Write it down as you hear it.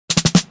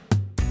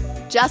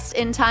Just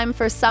in time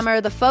for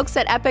summer, the folks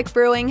at Epic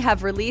Brewing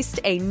have released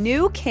a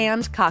new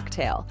canned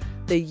cocktail,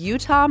 the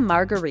Utah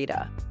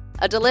Margarita.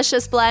 A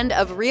delicious blend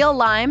of real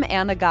lime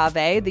and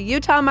agave, the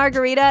Utah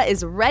Margarita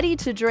is ready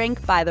to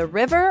drink by the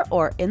river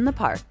or in the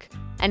park.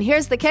 And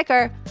here's the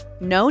kicker,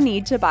 no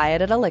need to buy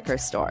it at a liquor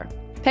store.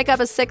 Pick up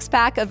a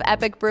 6-pack of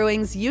Epic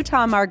Brewing's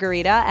Utah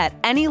Margarita at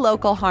any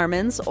local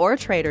Harmon's or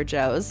Trader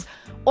Joe's,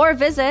 or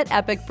visit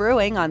Epic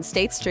Brewing on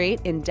State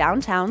Street in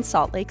downtown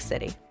Salt Lake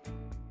City.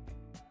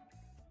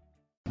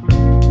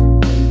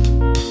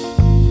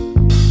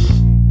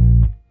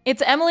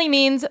 It's Emily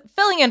Means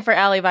filling in for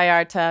Ali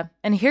Vallarta,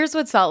 and here's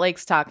what Salt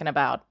Lake's talking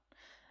about.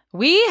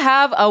 We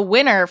have a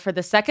winner for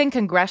the 2nd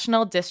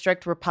Congressional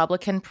District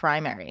Republican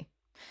primary.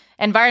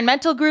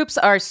 Environmental groups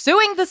are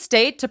suing the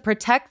state to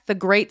protect the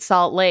Great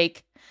Salt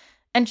Lake.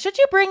 And should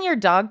you bring your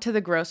dog to the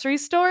grocery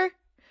store?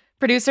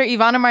 Producer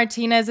Ivana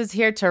Martinez is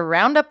here to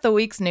round up the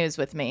week's news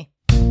with me.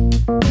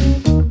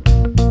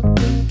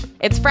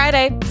 It's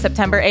Friday,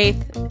 September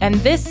 8th, and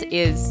this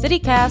is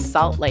CityCast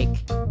Salt Lake.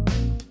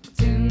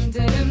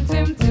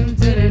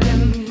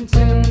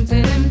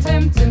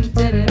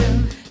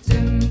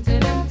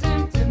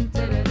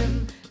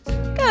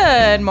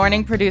 Good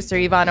morning, producer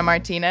Ivana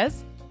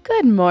Martinez.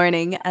 Good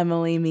morning,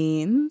 Emily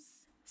Means.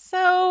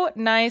 So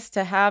nice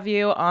to have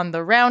you on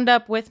the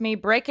roundup with me,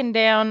 breaking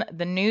down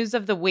the news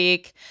of the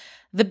week.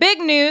 The big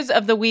news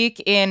of the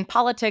week in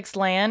politics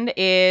land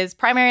is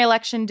primary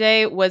election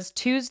day was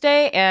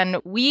Tuesday, and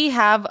we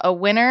have a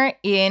winner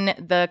in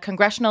the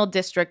Congressional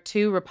District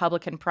 2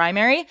 Republican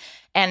primary,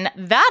 and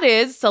that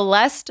is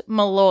Celeste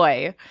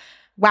Malloy.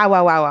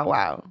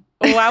 Wow.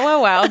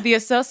 Wow. The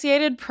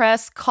Associated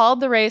Press called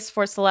the race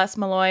for Celeste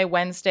Malloy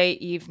Wednesday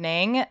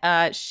evening.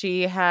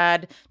 She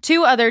had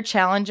 2 other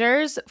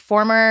challengers,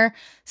 former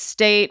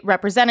state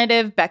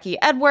representative Becky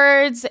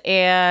Edwards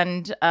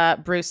and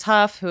Bruce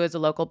Huff, who is a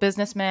local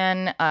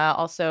businessman,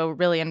 also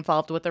really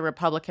involved with the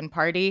Republican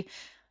Party.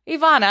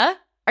 Ivana,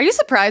 are you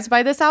surprised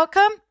by this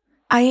outcome?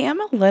 I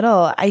am a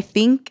little. I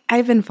think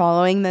I've been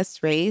following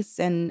this race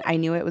and I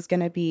knew it was going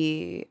to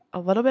be a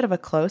little bit of a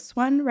close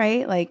one,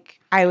 right? Like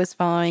I was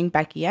following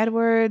Becky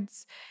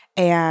Edwards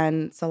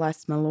and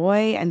Celeste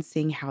Malloy and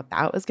seeing how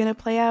that was going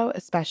to play out,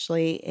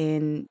 especially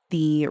in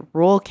the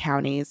rural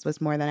counties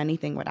was more than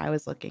anything what I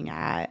was looking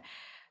at.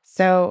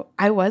 So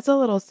I was a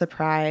little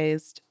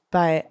surprised,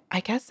 but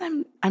I guess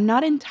I'm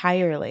not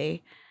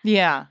entirely.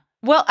 Yeah.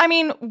 Well, I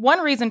mean,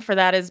 one reason for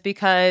that is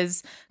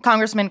because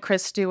Congressman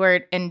Chris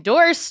Stewart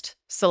endorsed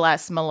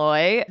Celeste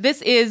Malloy.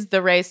 This is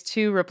the race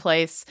to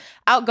replace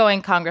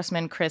outgoing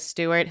Congressman Chris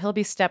Stewart. He'll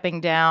be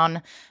stepping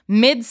down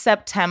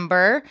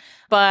mid-September,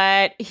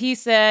 but he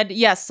said,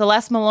 yes,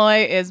 Celeste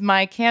Malloy is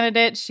my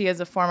candidate. She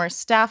is a former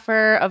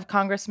staffer of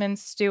Congressman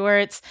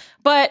Stewart's,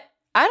 but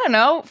I don't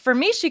know. For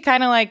me, she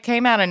kind of like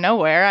came out of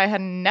nowhere. I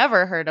had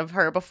never heard of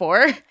her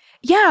before.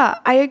 Yeah,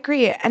 I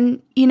agree.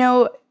 And,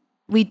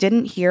 we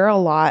didn't hear a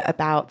lot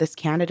about this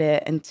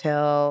candidate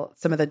until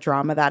some of the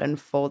drama that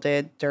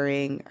unfolded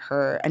during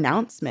her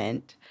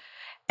announcement.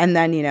 And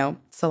then,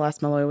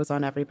 Celeste Malloy was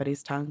on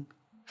everybody's tongue.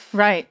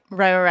 Right.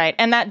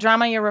 And that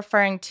drama you're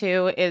referring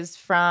to is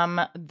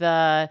from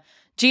the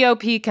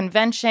GOP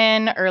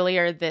convention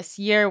earlier this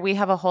year. We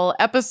have a whole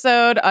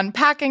episode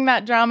unpacking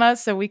that drama,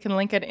 so we can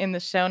link it in the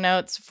show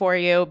notes for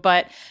you.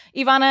 But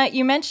Ivana,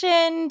 you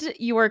mentioned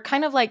you were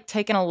kind of like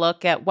taking a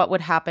look at what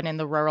would happen in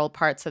the rural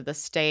parts of the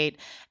state.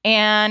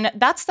 And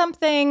that's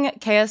something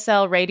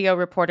KSL radio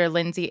reporter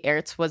Lindsay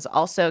Ertz was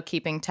also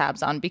keeping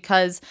tabs on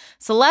because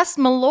Celeste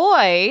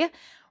Malloy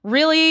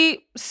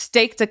really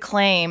staked a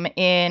claim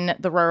in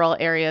the rural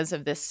areas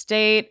of this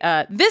state.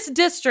 This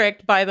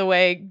district, by the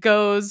way,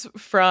 goes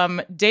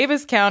from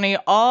Davis County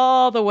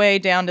all the way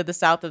down to the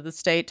south of the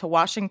state to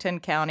Washington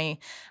County,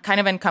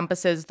 kind of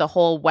encompasses the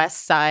whole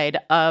west side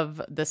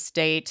of the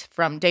state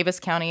from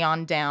Davis County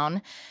on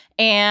down.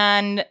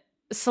 And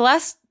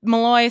Celeste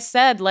Malloy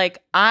said,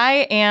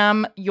 I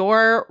am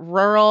your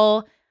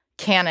rural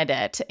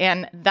candidate,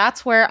 and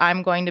that's where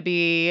I'm going to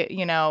be,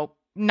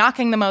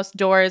 knocking the most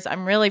doors.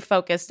 I'm really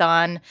focused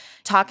on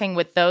talking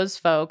with those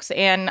folks.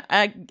 And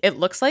it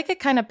looks like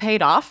it kind of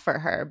paid off for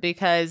her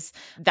because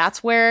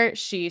that's where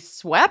she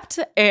swept.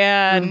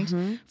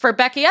 And for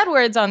Becky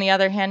Edwards, on the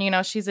other hand,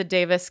 she's a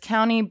Davis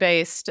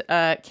County-based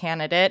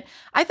candidate.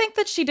 I think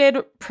that she did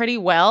pretty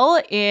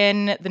well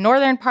in the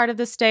northern part of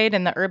the state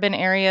and the urban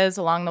areas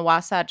along the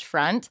Wasatch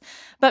Front.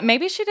 But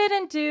maybe she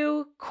didn't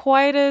do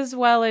quite as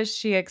well as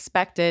she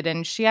expected.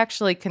 And she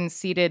actually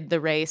conceded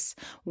the race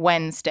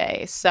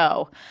Wednesday. So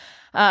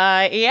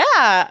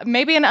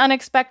maybe an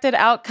unexpected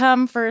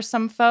outcome for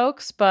some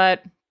folks,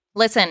 but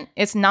listen,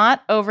 it's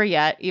not over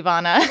yet,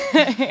 Ivana.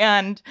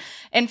 And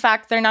in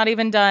fact, they're not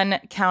even done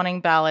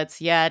counting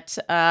ballots yet.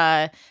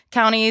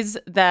 Counties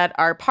that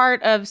are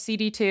part of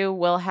CD2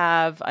 will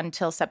have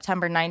until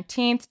September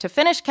 19th to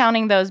finish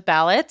counting those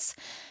ballots.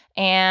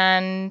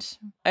 And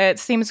it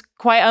seems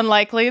quite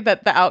unlikely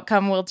that the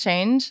outcome will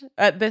change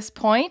at this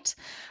point.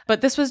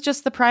 But this was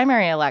just the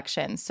primary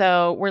election.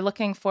 So we're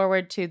looking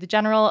forward to the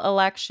general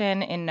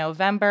election in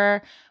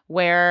November,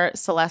 where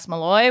Celeste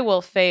Malloy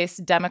will face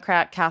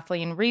Democrat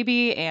Kathleen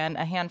Reby and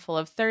a handful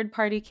of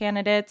third-party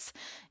candidates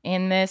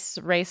in this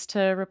race to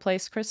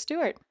replace Chris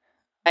Stewart.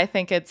 I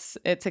think it's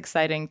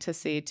exciting to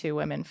see two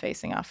women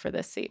facing off for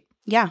this seat.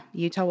 Yeah,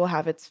 Utah will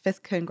have its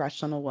 5th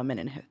congressional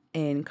woman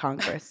in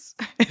Congress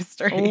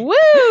history.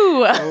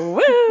 Woo!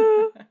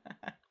 Woo!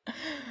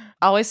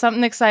 Always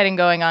something exciting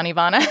going on,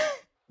 Ivana.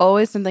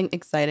 Always something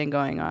exciting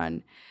going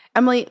on.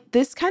 Emily,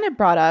 this kind of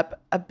brought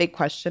up a big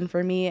question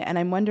for me, and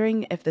I'm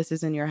wondering if this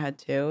is in your head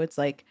too. It's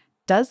like,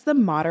 does the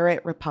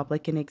moderate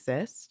Republican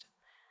exist?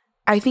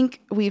 I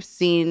think we've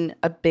seen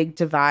a big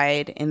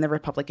divide in the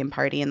Republican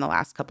Party in the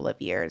last couple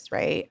of years,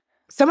 right?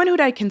 Someone who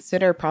I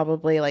consider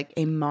probably like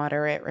a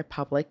moderate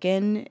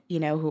Republican,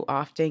 who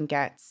often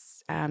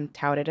gets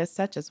touted as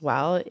such as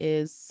well,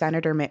 is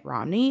Senator Mitt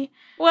Romney.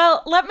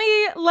 Well, let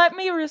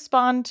me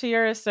respond to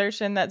your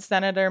assertion that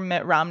Senator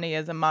Mitt Romney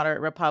is a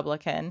moderate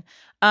Republican.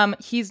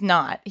 He's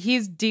not.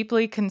 He's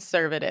deeply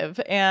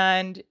conservative,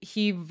 and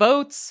he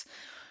votes,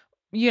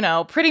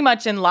 pretty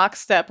much in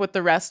lockstep with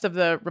the rest of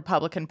the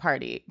Republican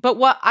Party. But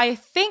what I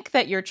think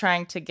that you're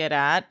trying to get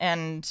at,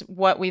 and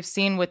what we've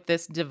seen with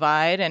this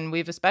divide, and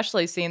we've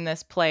especially seen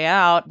this play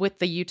out with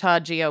the Utah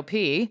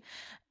GOP,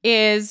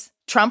 is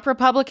Trump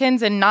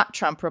Republicans and not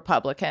Trump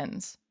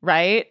Republicans,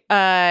 right?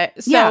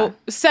 So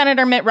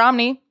Senator Mitt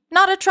Romney,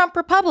 not a Trump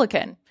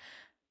Republican.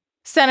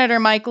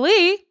 Senator Mike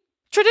Lee,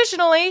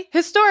 traditionally,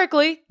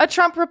 historically, a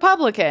Trump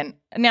Republican.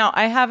 Now,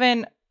 I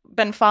haven't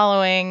been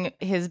following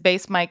his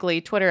base Mike Lee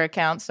Twitter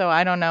account, so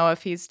I don't know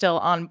if he's still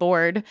on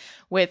board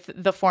with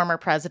the former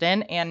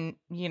president and,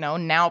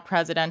 now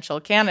presidential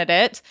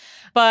candidate.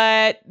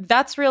 But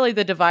that's really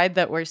the divide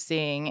that we're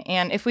seeing.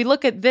 And if we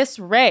look at this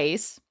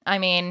race, I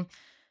mean,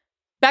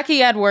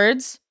 Becky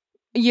Edwards,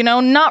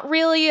 not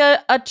really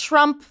a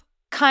Trump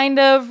kind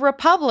of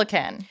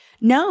Republican.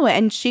 No,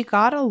 and she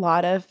got a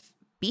lot of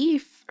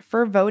beef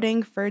for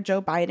voting for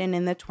Joe Biden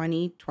in the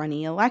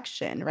 2020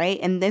 election, right?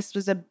 And this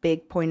was a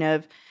big point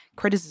of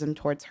criticism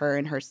towards her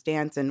and her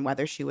stance and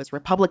whether she was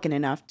Republican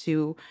enough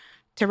to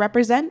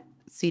represent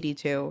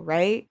CD2,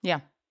 right? Yeah.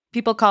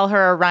 People call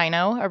her a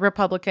rhino, a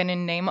Republican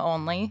in name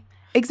only.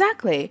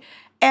 Exactly.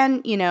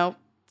 And,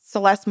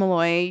 Celeste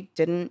Malloy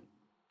didn't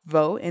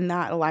vote in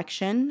that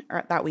election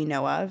or that we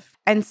know of.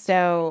 And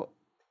so,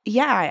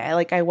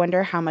 yeah, I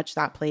wonder how much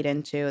that played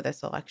into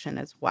this election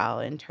as well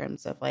in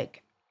terms of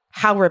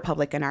how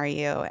Republican are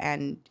you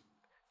and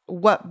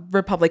what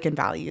Republican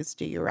values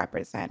do you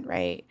represent,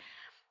 right?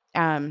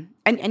 And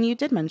you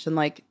did mention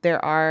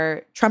there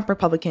are Trump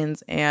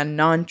Republicans and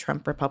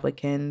non-Trump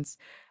Republicans.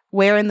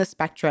 Where in the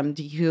spectrum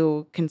do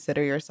you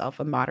consider yourself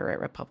a moderate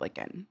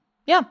Republican?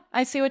 Yeah,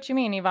 I see what you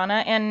mean,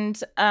 Ivana.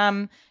 And,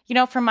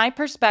 from my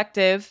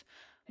perspective,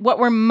 what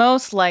we're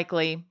most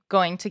likely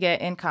going to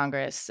get in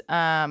Congress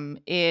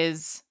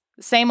is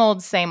same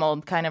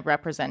old kind of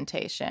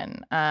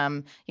representation.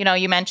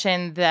 You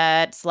mentioned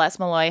that Celeste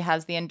Malloy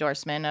has the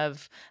endorsement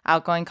of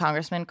outgoing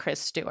Congressman Chris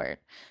Stewart.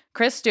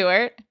 Chris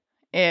Stewart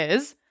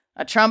is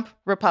a Trump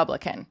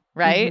Republican,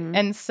 right? Mm-hmm.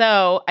 And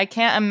so I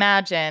can't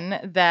imagine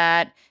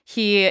that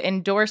he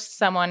endorsed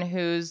someone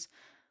who's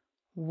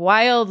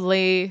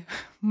wildly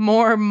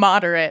more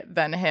moderate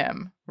than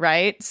him,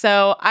 right?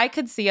 So I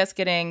could see us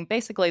getting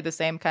basically the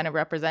same kind of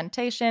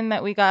representation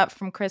that we got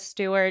from Chris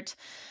Stewart.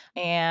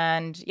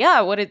 And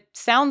yeah, what it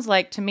sounds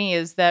like to me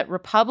is that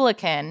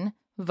Republican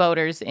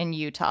voters in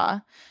Utah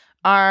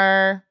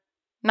are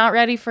not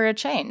ready for a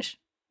change.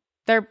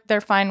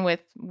 They're fine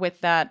with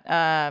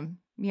that,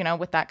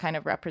 with that kind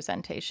of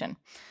representation.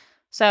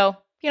 So,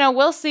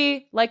 we'll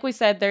see. Like we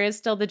said, there is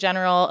still the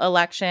general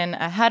election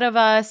ahead of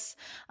us.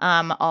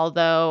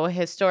 Although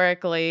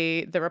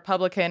historically, the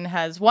Republican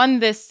has won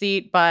this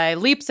seat by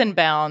leaps and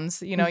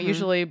bounds,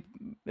 usually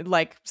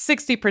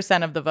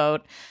 60% of the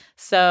vote.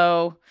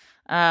 So,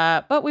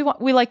 but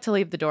we like to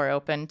leave the door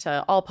open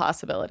to all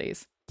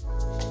possibilities.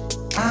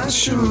 I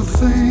sure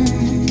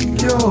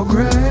think you're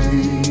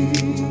great.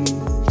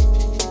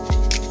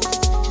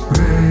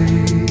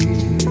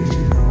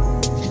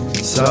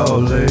 So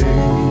late.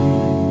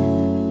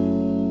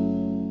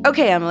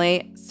 Okay,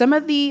 Emily, some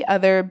of the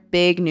other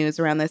big news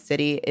around the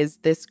city is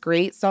this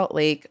Great Salt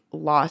Lake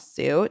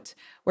lawsuit.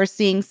 We're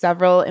seeing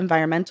several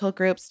environmental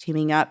groups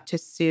teaming up to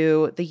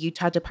sue the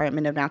Utah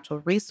Department of Natural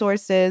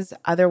Resources,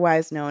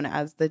 otherwise known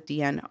as the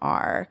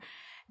DNR.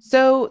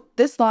 So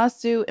this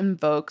lawsuit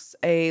invokes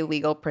a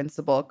legal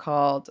principle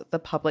called the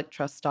public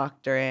trust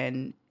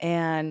doctrine.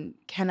 And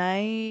can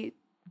I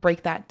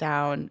break that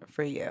down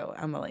for you,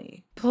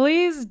 Emily?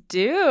 Please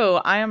do.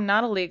 I am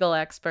not a legal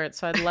expert,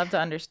 so I'd love to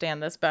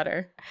understand this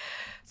better.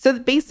 So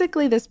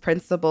basically, this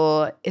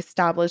principle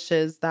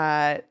establishes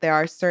that there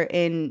are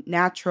certain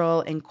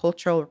natural and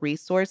cultural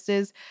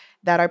resources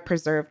that are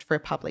preserved for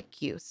public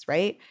use,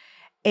 right?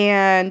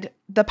 And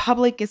the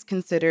public is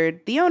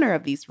considered the owner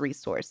of these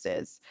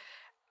resources.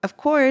 Of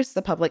course,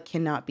 the public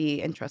cannot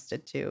be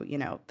entrusted to,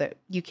 that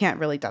you can't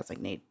really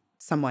designate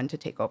someone to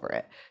take over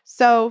it.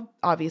 So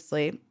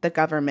obviously, the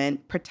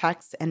government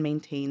protects and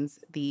maintains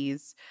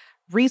these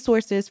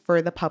resources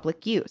for the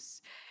public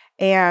use.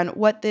 And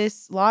what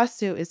this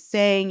lawsuit is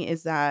saying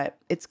is that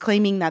it's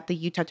claiming that the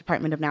Utah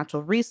Department of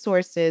Natural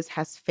Resources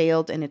has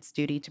failed in its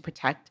duty to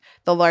protect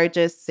the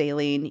largest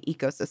saline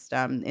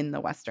ecosystem in the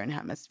Western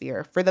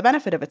Hemisphere for the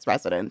benefit of its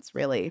residents,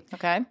 really.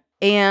 Okay.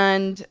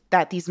 And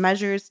that these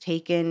measures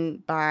taken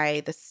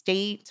by the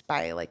state,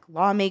 by like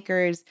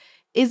lawmakers,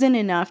 isn't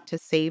enough to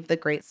save the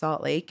Great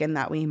Salt Lake, and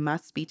that we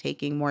must be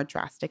taking more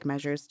drastic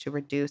measures to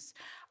reduce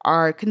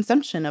our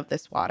consumption of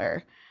this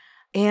water.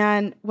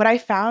 And what I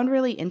found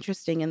really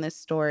interesting in this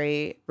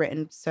story,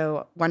 written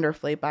so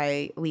wonderfully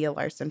by Leah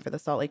Larson for the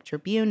Salt Lake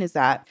Tribune, is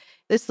that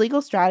this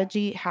legal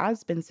strategy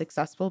has been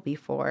successful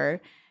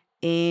before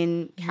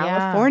in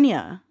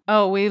California.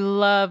 Oh, we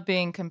love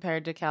being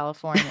compared to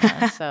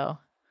California. So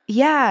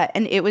yeah,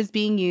 and it was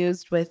being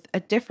used with a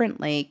different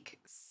lake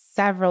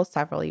several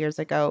years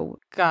ago.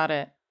 Got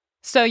it.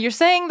 So you're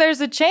saying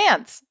there's a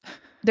chance?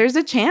 There's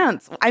a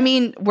chance. I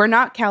mean, we're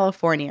not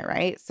California,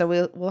 right?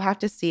 So we'll have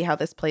to see how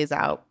this plays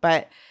out.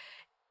 But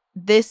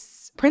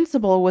this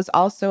principle was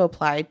also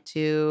applied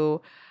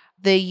to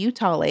the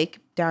Utah Lake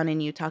down in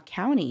Utah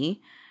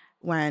County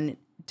when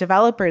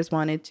developers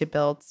wanted to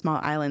build small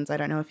islands. I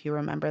don't know if you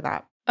remember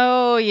that.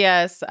 Oh,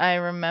 yes, I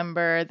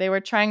remember. They were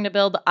trying to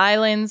build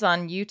islands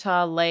on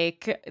Utah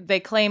Lake.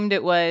 They claimed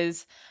it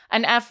was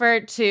an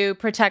effort to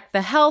protect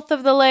the health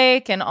of the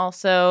lake and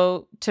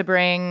also to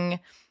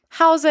bring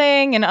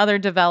housing and other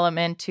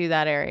development to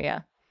that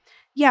area.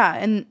 Yeah,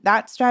 and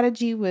that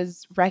strategy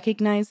was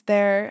recognized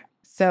there.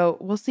 So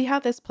we'll see how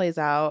this plays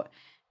out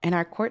in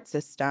our court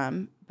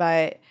system.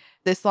 But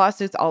this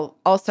lawsuit's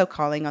also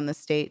calling on the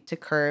state to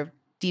curb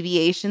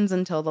deviations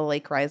until the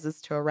lake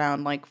rises to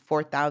around like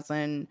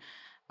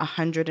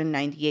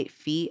 4,198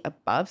 feet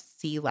above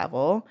sea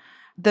level.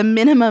 The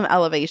minimum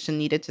elevation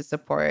needed to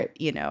support,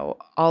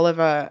 all of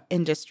the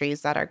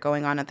industries that are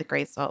going on at the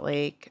Great Salt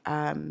Lake.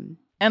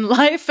 And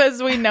life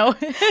as we know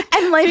it.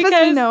 And life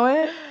as we know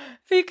it.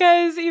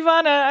 Because,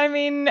 Ivana, I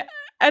mean,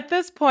 at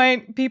this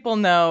point, people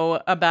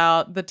know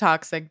about the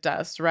toxic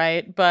dust,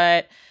 right?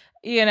 But,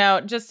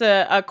 just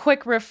a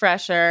quick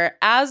refresher.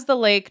 As the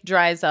lake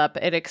dries up,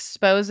 it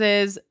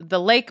exposes the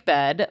lake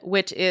bed,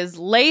 which is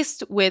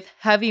laced with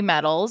heavy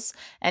metals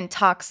and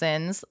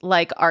toxins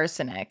like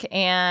arsenic.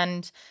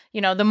 And,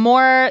 the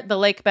more the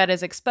lake bed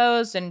is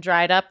exposed and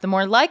dried up, the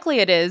more likely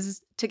it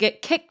is to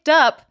get kicked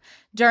up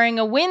during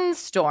a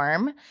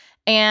windstorm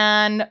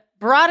and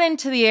brought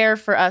into the air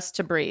for us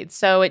to breathe.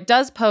 So it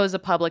does pose a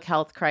public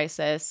health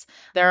crisis.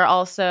 There are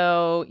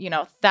also,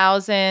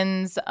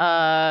 thousands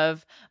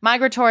of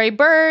migratory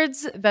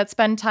birds that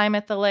spend time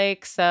at the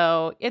lake.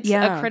 So it's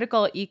a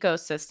critical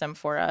ecosystem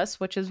for us,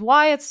 which is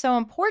why it's so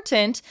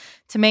important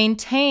to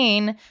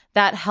maintain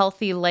that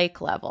healthy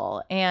lake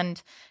level.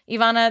 And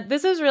Ivana,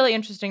 this is really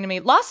interesting to me.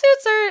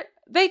 Lawsuits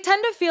they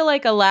tend to feel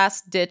like a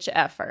last-ditch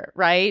effort,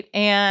 right?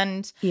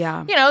 And,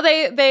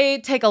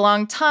 they take a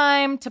long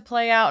time to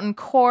play out in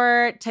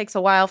court. It takes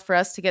a while for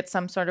us to get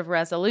some sort of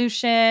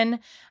resolution.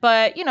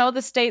 But,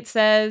 the state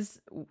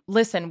says,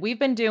 listen, we've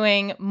been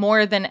doing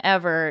more than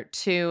ever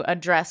to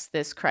address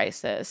this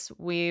crisis.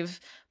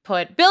 We've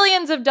put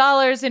billions of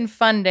dollars in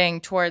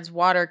funding towards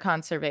water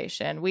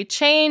conservation. We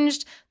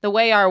changed the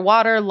way our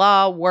water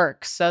law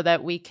works so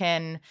that we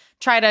can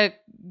try to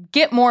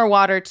get more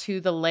water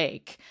to the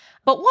lake.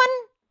 But one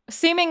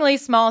seemingly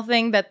small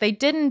thing that they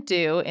didn't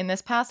do in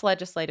this past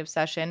legislative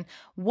session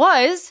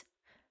was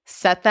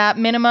set that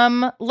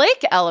minimum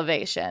lake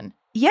elevation.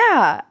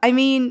 Yeah. I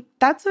mean,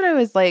 that's what I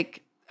was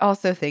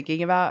also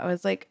thinking about. I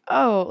was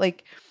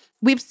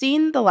we've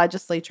seen the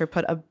legislature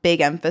put a big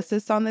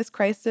emphasis on this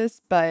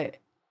crisis, but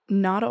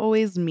not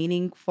always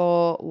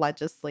meaningful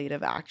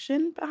legislative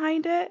action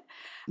behind it.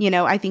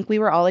 I think we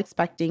were all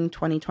expecting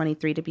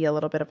 2023 to be a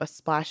little bit of a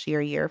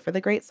splashier year for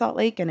the Great Salt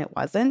Lake, and it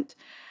wasn't.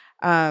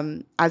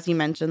 As you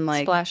mentioned,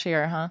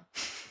 splashier, huh?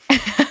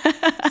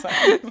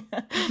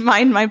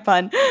 Mind my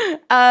pun.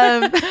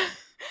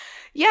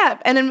 Yeah.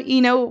 And then,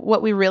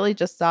 what we really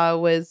just saw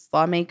was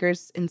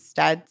lawmakers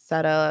instead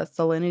set a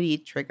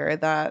salinity trigger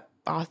that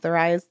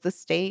authorized the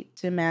state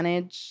to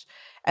manage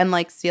and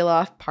seal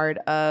off part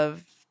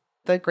of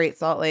the Great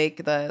Salt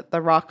Lake, the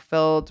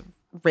rock-filled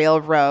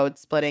railroad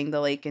splitting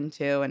the lake in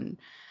two, and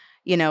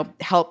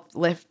help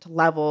lift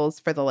levels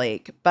for the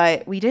lake.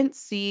 But we didn't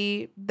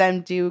see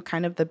them do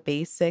kind of the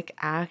basic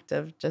act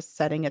of just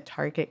setting a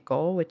target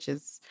goal, which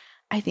is,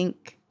 I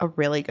think, a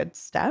really good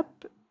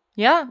step.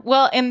 Yeah,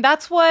 well, and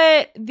that's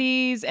what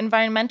these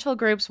environmental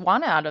groups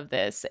want out of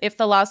this. If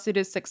the lawsuit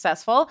is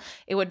successful,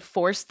 it would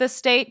force the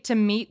state to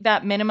meet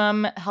that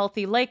minimum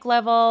healthy lake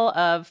level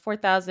of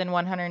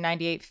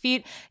 4,198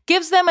 feet,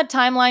 gives them a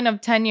timeline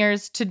of 10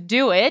 years to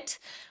do it,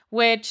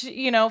 which,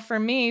 for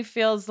me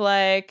feels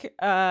like,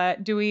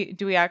 do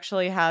we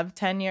actually have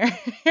 10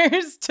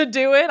 years to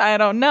do it? I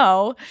don't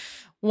know.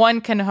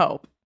 One can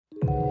hope.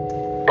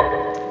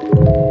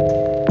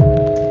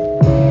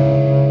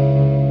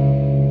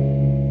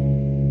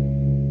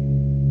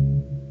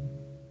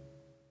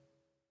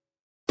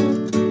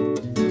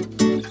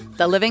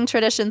 The Living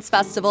Traditions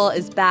Festival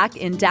is back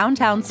in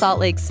downtown Salt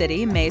Lake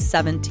City, May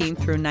 17th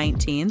through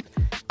 19th,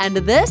 and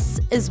this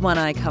is when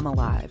I come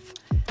alive.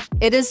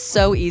 It is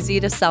so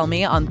easy to sell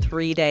me on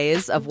 3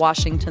 days of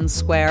Washington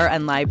Square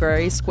and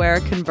Library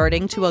Square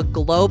converting to a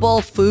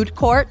global food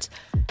court,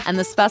 and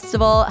this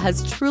festival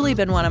has truly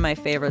been one of my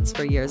favorites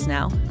for years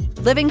now.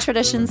 Living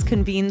Traditions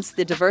convenes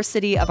the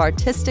diversity of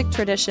artistic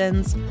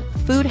traditions,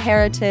 food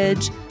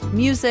heritage,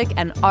 music,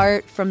 and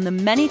art from the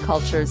many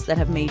cultures that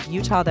have made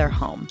Utah their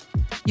home.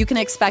 You can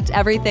expect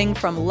everything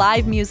from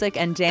live music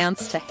and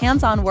dance to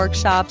hands-on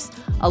workshops,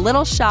 a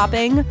little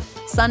shopping,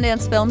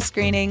 Sundance film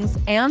screenings,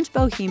 and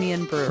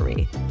Bohemian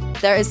Brewery.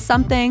 There is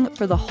something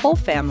for the whole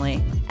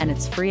family, and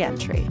it's free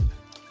entry.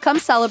 Come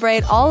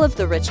celebrate all of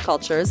the rich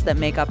cultures that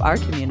make up our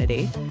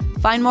community.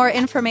 Find more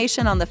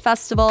information on the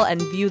festival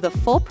and view the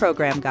full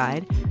program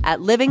guide at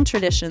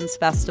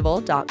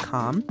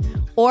livingtraditionsfestival.com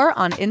or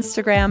on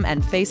Instagram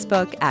and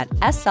Facebook at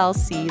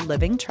SLC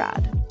Living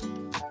Trad.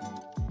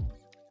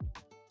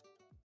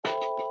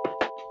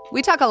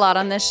 We talk a lot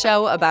on this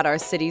show about our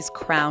city's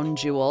crown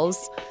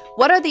jewels.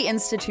 What are the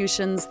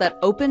institutions that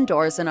open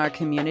doors in our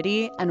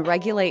community and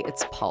regulate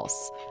its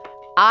pulse?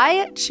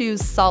 I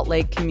choose Salt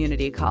Lake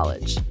Community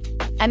College,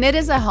 and it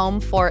is a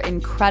home for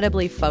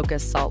incredibly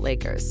focused Salt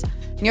Lakers.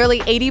 Nearly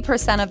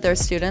 80% of their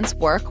students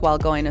work while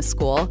going to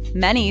school,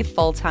 many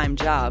full-time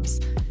jobs.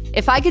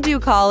 If I could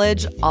do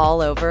college all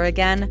over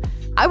again,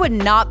 I would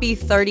not be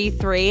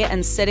 33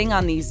 and sitting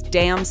on these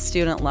damn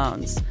student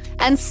loans.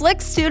 And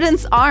slick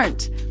students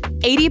aren't.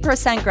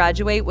 80%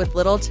 graduate with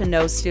little to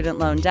no student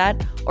loan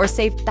debt or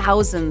save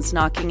thousands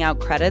knocking out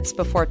credits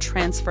before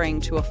transferring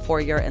to a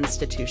four-year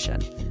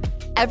institution.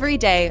 Every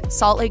day,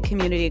 Salt Lake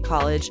Community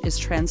College is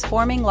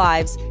transforming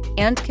lives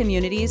and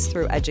communities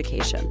through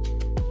education.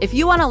 If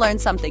you want to learn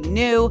something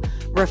new,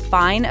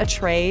 refine a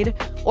trade,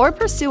 or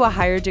pursue a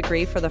higher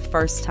degree for the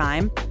first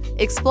time,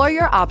 explore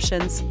your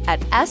options at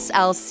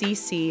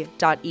slcc.edu.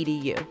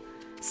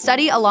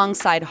 Study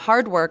alongside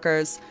hard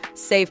workers,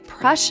 save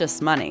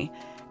precious money,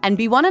 and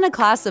be one in a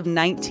class of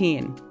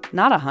 19,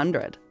 not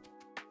 100.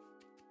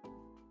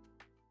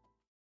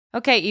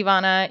 Okay,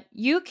 Ivana,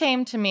 you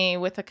came to me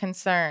with a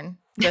concern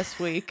this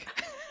week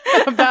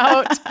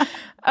about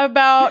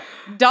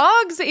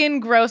dogs in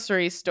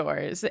grocery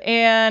stores,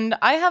 and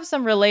I have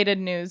some related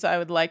news I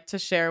would like to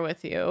share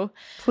with you.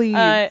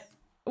 Please.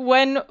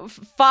 When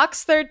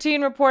Fox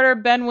 13 reporter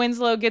Ben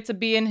Winslow gets a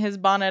bee in his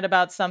bonnet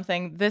about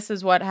something, this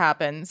is what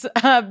happens.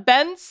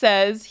 Ben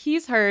says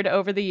he's heard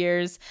over the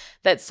years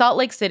that Salt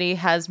Lake City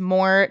has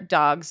more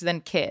dogs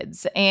than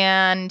kids.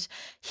 And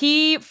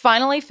he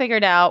finally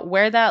figured out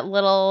where that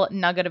little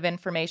nugget of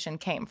information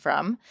came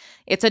from.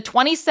 It's a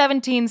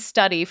 2017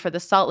 study for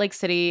the Salt Lake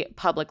City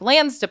Public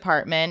Lands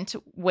Department,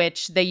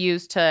 which they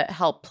use to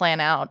help plan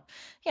out,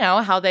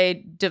 how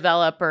they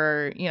develop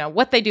or,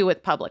 what they do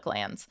with public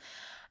lands.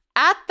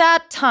 At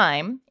that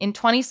time, in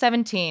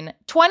 2017,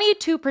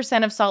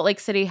 22% of Salt Lake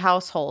City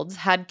households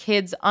had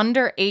kids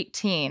under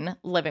 18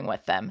 living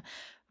with them.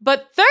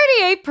 But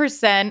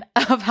 38%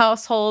 of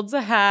households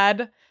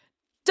had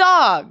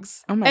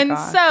dogs. Oh my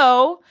gosh.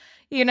 So,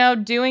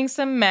 doing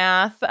some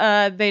math,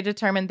 they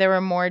determined there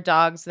were more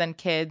dogs than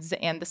kids.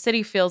 And the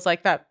city feels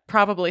like that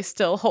probably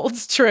still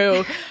holds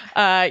true,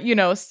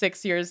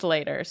 6 years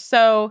later.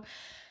 So,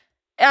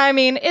 I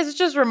mean, it's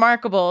just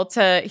remarkable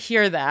to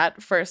hear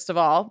that, first of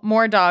all.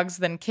 More dogs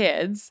than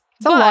kids.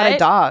 It's a lot of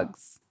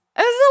dogs.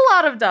 It's a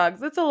lot of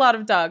dogs. It's a lot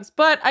of dogs.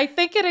 But I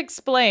think it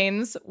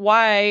explains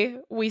why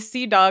we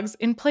see dogs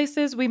in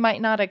places we might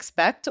not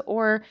expect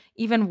or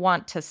even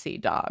want to see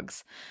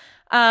dogs.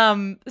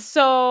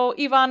 So,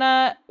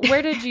 Ivana,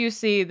 where did you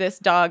see this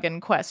dog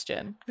in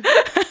question?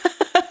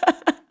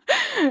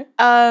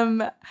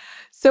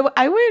 So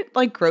I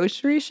went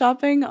grocery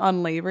shopping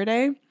on Labor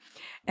Day.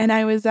 And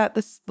I was at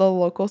the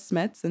local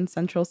Smith's in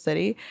Central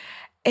City.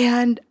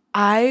 And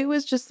I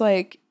was just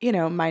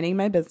minding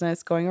my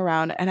business, going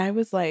around. And I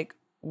was like,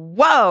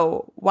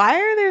 whoa, why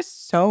are there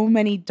so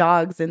many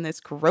dogs in this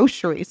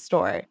grocery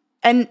store?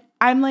 And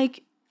I'm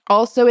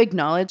also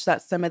acknowledge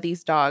that some of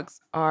these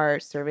dogs are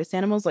service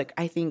animals.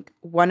 I think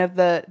one of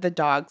the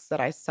dogs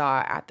that I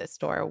saw at the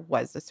store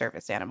was a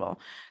service animal.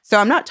 So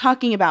I'm not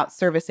talking about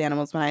service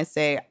animals when I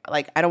say,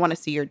 I don't want to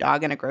see your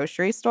dog in a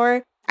grocery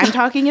store. I'm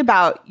talking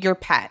about your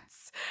pets.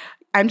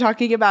 I'm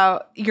talking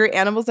about your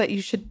animals that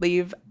you should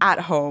leave at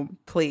home,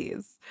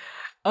 please.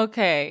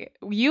 Okay.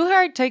 You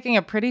are taking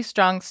a pretty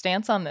strong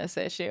stance on this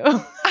issue.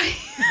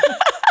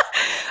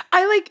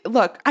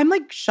 Look, I'm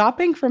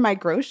shopping for my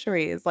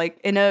groceries,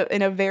 in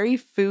a very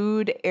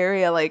food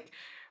area.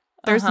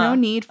 There's no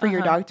need for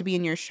your dog to be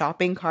in your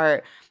shopping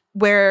cart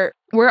where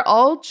we're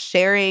all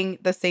sharing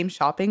the same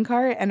shopping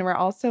cart and we're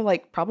also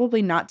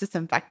probably not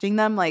disinfecting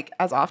them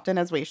as often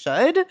as we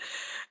should.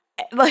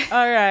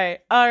 All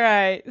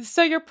right.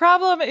 So your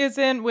problem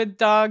isn't with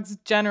dogs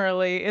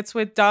generally. It's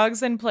with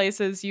dogs in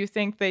places you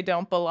think they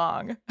don't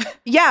belong.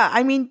 Yeah,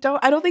 I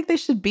don't think they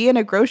should be in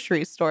a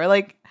grocery store.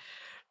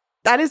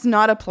 That is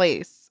not a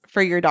place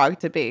for your dog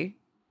to be.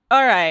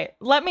 All right.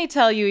 Let me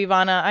tell you,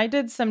 Ivana, I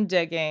did some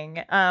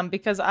digging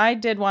because I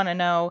did want to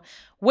know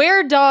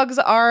where dogs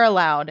are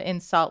allowed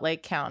in Salt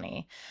Lake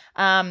County.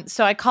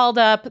 So I called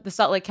up the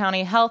Salt Lake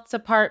County Health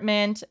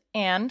Department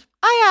and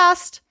I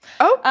asked.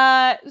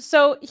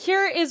 So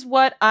here is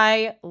what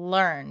I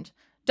learned.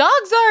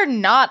 Dogs are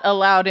not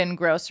allowed in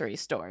grocery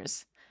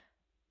stores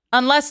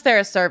unless they're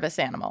a service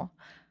animal.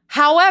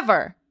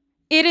 However,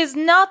 it is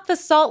not the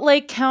Salt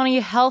Lake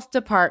County Health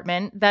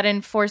Department that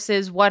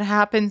enforces what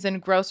happens in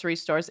grocery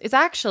stores. It's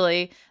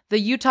actually the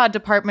Utah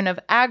Department of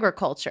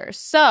Agriculture.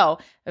 So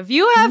if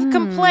you have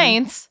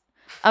complaints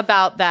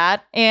about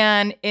that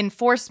and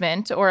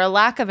enforcement or a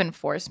lack of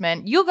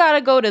enforcement, you got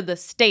to go to the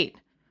state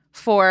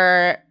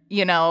for,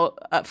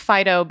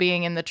 Fido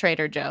being in the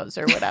Trader Joe's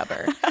or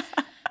whatever.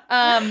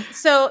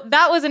 So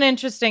that was an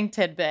interesting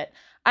tidbit.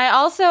 I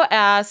also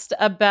asked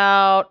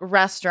about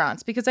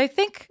restaurants because I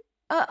think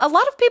a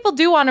lot of people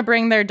do want to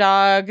bring their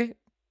dog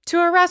to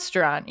a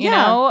restaurant, you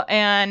know,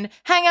 and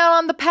hang out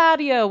on the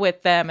patio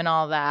with them and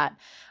all that.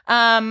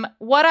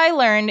 What I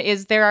learned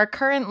is there are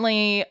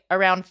currently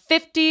around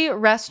 50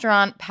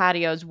 restaurant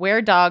patios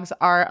where dogs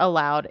are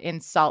allowed in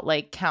Salt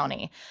Lake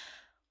County.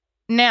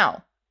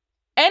 Now,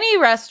 any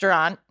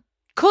restaurant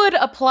could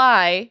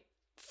apply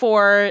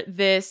for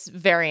this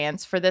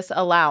variance, for this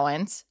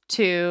allowance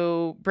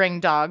to bring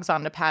dogs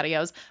onto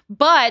patios,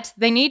 but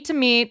they need to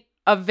meet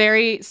a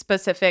very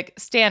specific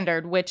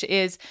standard, which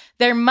is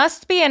there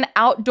must be an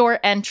outdoor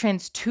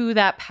entrance to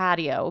that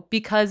patio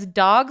because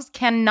dogs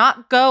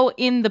cannot go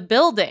in the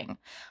building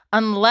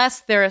unless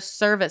they're a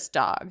service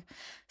dog.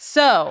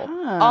 So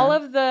all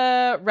of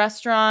the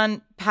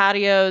restaurant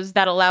patios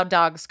that allow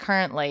dogs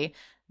currently,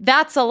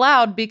 that's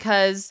allowed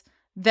because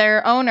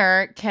their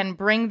owner can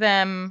bring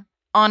them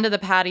onto the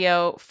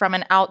patio from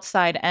an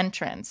outside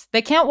entrance.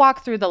 They can't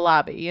walk through the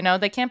lobby,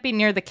 they can't be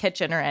near the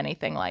kitchen or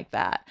anything like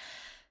that.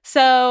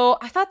 So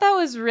I thought that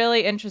was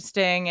really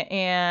interesting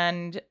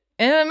and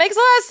it makes a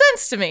lot of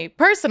sense to me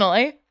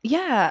personally.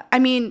 Yeah. I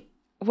mean,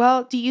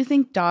 well, do you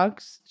think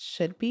dogs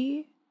should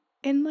be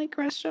in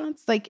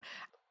restaurants?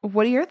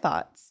 What are your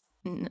thoughts?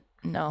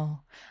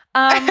 No.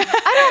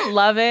 I don't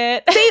love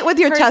it. Say it with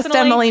your chest,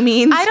 Emily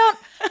Means. I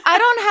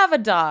don't have a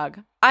dog.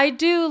 I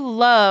do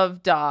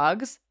love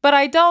dogs, but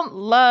I don't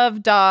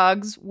love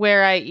dogs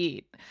where I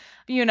eat.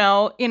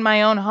 In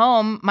my own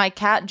home, my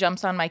cat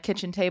jumps on my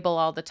kitchen table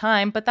all the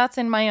time, but that's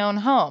in my own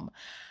home.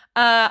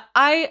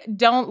 I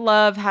don't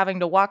love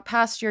having to walk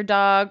past your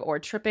dog or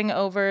tripping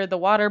over the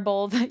water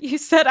bowl that you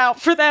set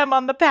out for them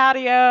on the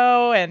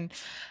patio. And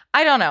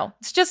I don't know.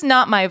 It's just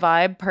not my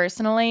vibe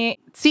personally.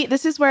 See,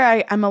 this is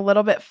where I'm a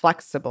little bit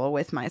flexible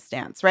with my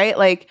stance,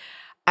 right?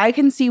 I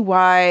can see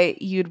why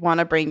you'd want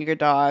to bring your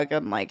dog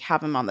and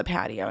have him on the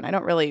patio. And I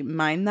don't really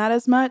mind that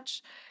as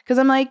much. Because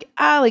I'm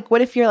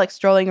what if you're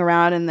strolling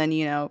around and then,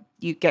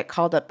 you get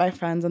called up by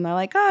friends and they're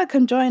like,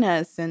 come join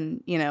us.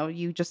 And,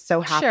 you just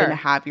so happen to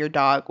have your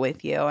dog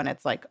with you. And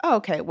it's oh,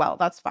 okay, well,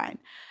 that's fine.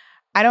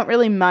 I don't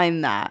really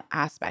mind that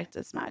aspect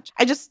as much.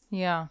 I just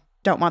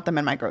don't want them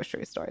in my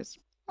grocery stores.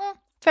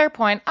 Fair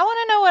point. I want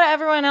to know what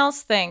everyone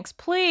else thinks.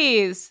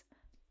 Please.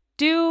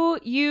 Do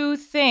you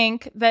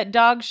think that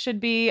dogs should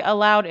be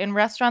allowed in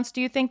restaurants?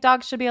 Do you think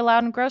dogs should be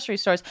allowed in grocery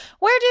stores?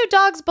 Where do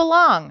dogs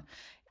belong?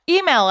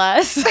 Email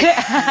us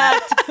at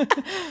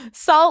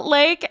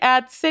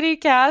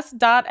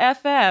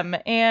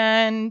saltlake@citycast.fm.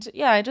 And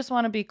I just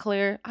want to be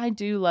clear. I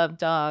do love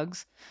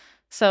dogs.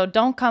 So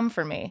don't come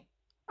for me.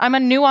 I'm a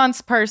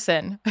nuanced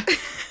person.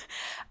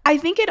 I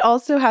think it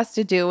also has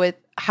to do with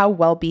how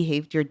well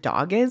behaved your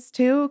dog is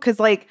too. Because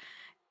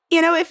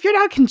if your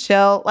dog can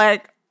chill, all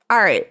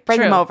right,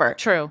 bring him over.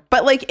 True.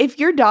 But if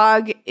your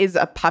dog is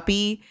a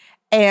puppy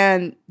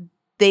and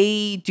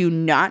they do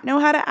not know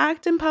how to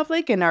act in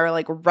public and are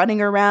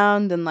running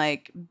around and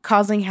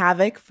causing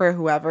havoc for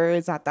whoever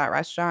is at that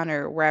restaurant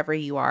or wherever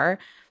you are,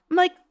 I'm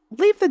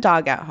leave the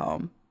dog at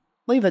home.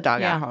 Leave the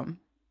dog at home.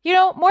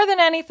 More than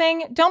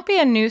anything, don't be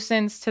a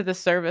nuisance to the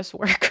service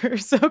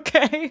workers,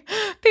 okay?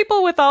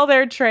 People with all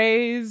their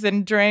trays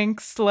and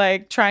drinks,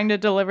 trying to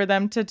deliver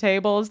them to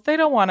tables, they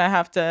don't want to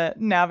have to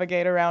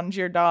navigate around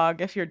your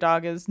dog if your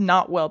dog is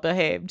not well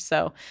behaved.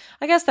 So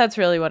I guess that's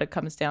really what it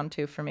comes down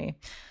to for me.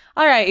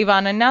 All right,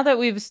 Ivana, now that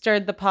we've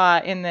stirred the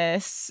pot in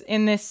this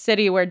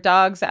city where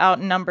dogs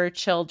outnumber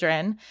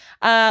children,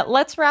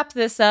 let's wrap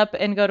this up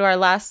and go to our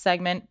last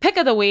segment, Pick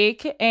of the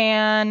Week.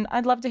 And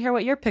I'd love to hear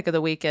what your Pick of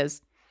the Week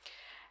is.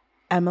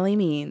 Emily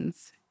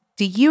Means,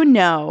 do you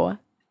know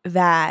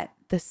that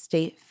the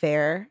State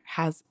Fair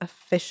has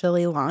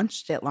officially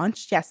launched? It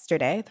launched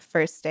yesterday. The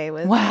first day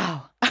was...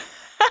 Wow.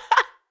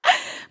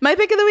 My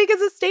Pick of the Week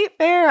is a State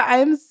Fair.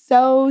 I'm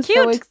so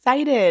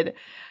excited.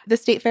 The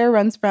State Fair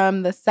runs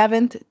from the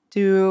 7th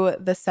to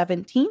the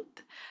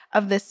 17th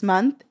of this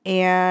month,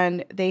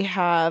 and they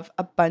have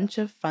a bunch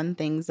of fun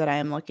things that I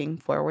am looking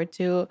forward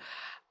to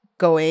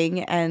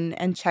going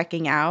and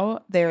checking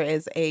out. There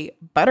is a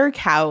butter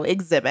cow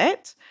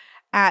exhibit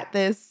at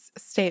this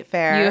State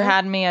Fair. You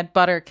had me at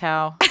butter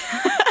cow.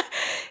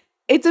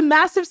 It's a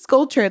massive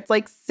sculpture. It's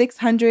like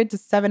 600 to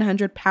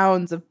 700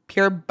 pounds of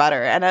pure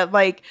butter. And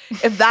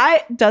if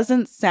that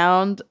doesn't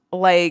sound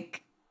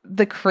like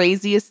the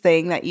craziest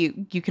thing that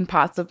you can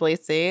possibly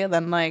see,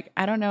 then like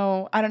I don't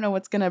know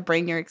what's gonna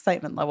bring your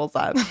excitement levels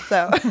up.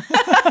 So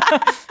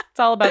it's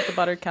all about the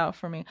butter cow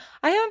for me.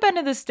 I haven't been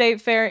to the state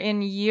fair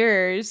in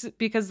years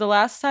because the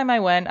last time I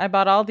went, I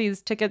bought all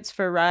these tickets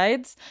for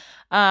rides.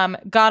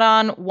 Got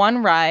on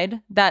one ride,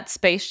 that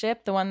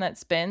spaceship, the one that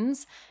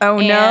spins. Oh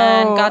no!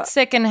 And got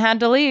sick and had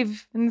to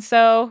leave. And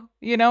so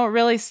it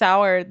really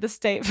soured the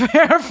state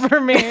fair for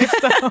me.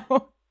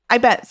 So. I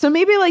bet. So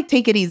maybe like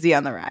take it easy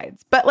on the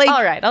rides. But like,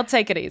 all right, I'll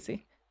take it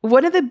easy.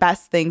 One of the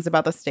best things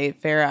about the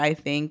state fair, I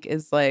think,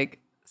 is like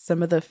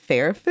some of the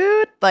fair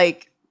food.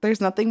 Like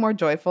there's nothing more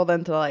joyful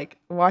than to like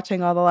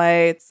watching all the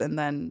lights and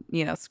then,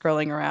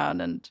 scrolling around.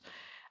 And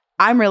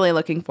I'm really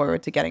looking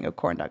forward to getting a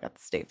corn dog at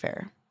the state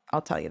fair.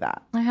 I'll tell you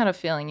that. I had a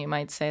feeling you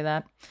might say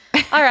that.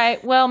 All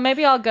right. Well,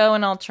 maybe I'll go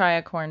and I'll try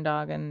a corn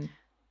dog and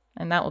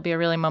that will be a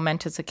really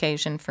momentous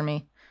occasion for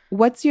me.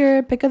 What's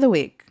your pick of the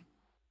week?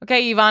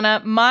 Okay,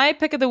 Ivana, my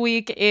pick of the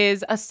week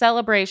is a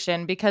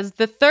celebration because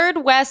the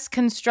Third West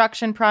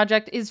construction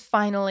project is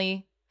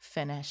finally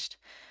finished.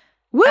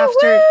 Woo,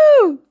 After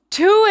woo!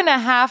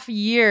 2.5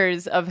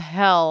 years of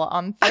hell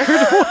on Third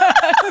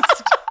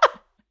West.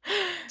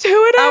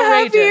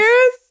 2.5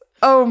 years?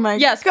 Oh my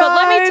God. Yes, but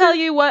let me tell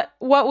you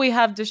what we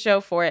have to show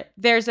for it.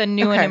 There's a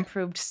new and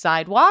improved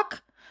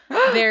sidewalk.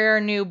 There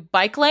are new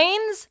bike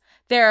lanes.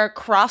 There are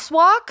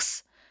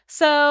crosswalks.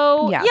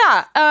 So,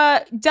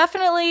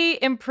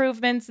 definitely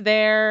improvements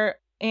there.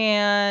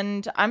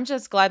 And I'm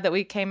just glad that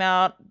we came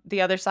out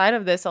the other side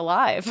of this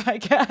alive, I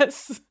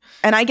guess.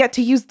 And I get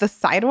to use the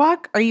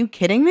sidewalk? Are you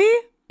kidding me?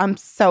 I'm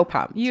so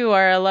pumped. You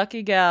are a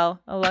lucky gal,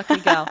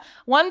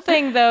 One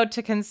thing, though,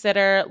 to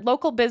consider,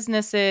 local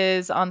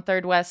businesses on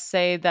Third West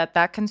say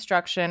that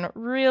construction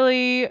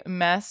really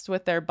messed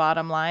with their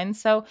bottom line.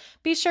 So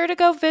be sure to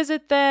go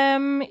visit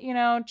them,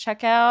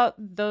 check out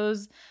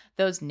those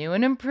new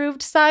and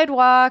improved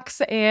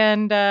sidewalks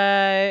and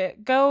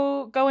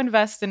go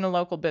invest in a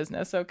local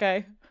business,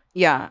 okay?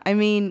 Yeah, I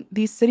mean,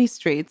 these city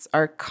streets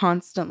are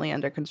constantly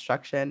under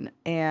construction,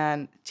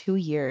 and 2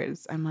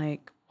 years, I'm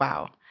like,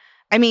 wow.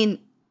 I mean,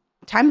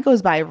 time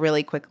goes by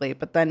really quickly,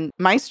 but then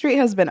my street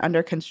has been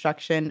under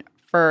construction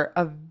for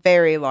a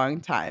very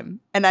long time.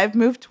 And I've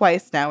moved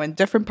twice now, and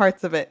different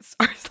parts of it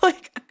are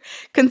like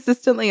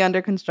consistently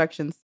under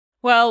construction.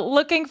 Well,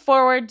 looking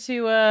forward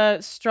to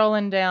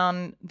strolling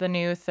down the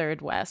new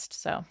Third West.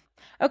 So,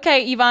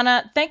 okay,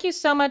 Ivana, thank you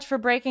so much for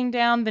breaking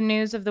down the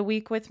news of the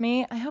week with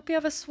me. I hope you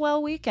have a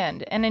swell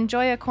weekend and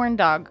enjoy a corn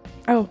dog.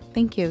 Oh,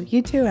 thank you.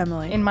 You too,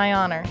 Emily. In my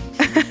honor.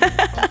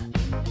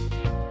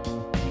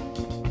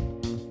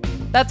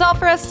 That's all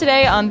for us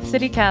today on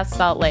CityCast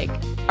Salt Lake.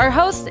 Our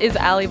host is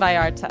Ali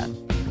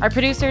Vallarta. Our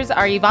producers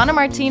are Ivana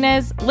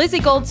Martinez, Lizzie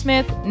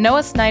Goldsmith,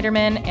 Noah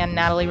Snyderman, and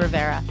Natalie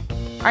Rivera.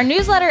 Our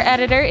newsletter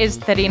editor is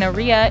Terina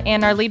Ria,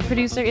 and our lead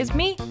producer is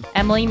me,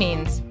 Emily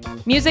Means.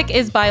 Music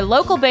is by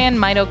local band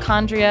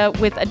Mitochondria,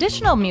 with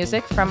additional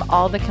music from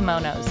All the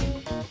Kimonos.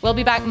 We'll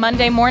be back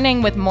Monday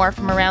morning with more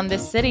from around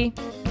this city.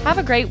 Have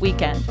a great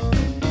weekend.